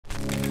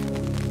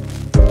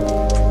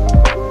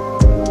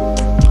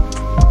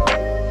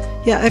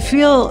Yeah, I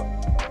feel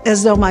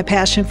as though my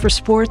passion for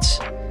sports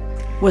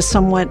was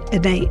somewhat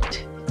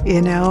innate.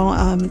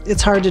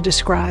 It's hard to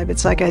describe.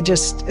 It's like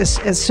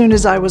as soon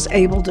as I was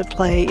able to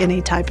play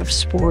any type of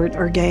sport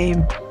or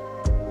game,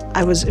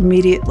 I was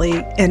immediately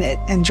in it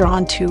and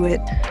drawn to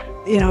it.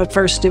 At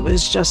first it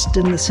was just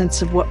in the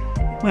sense of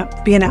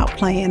being out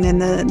playing in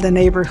the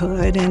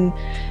neighborhood, and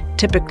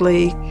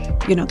typically,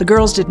 the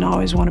girls didn't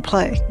always want to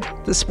play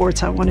the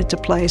sports I wanted to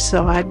play,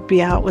 so I'd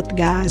be out with the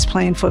guys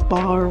playing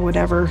football or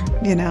whatever,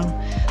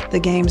 the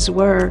games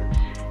were.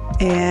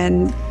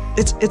 And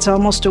it's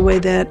almost a way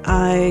that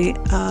I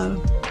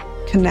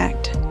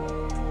connect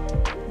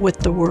with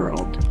the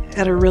world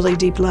at a really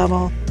deep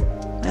level.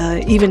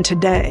 Even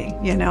today,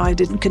 I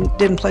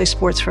didn't play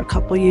sports for a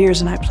couple of years,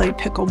 and I played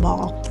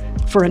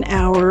pickleball for an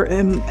hour,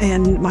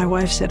 and my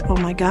wife said, "Oh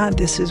my God,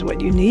 this is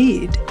what you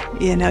need.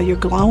 You're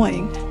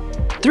glowing."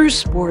 Through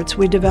sports,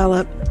 we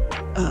develop,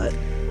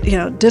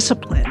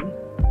 discipline,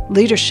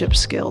 leadership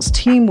skills,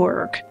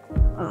 teamwork,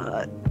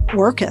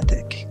 work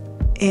ethic.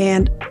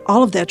 And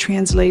all of that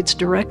translates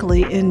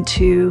directly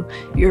into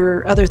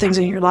your other things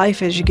in your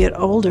life as you get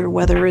older,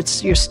 whether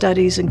it's your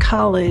studies in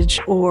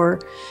college or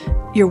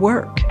your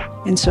work.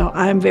 And so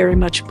I very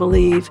much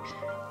believe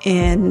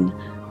in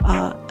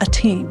a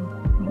team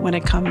when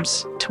it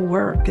comes to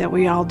work, that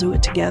we all do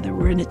it together.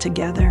 We're in it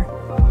together.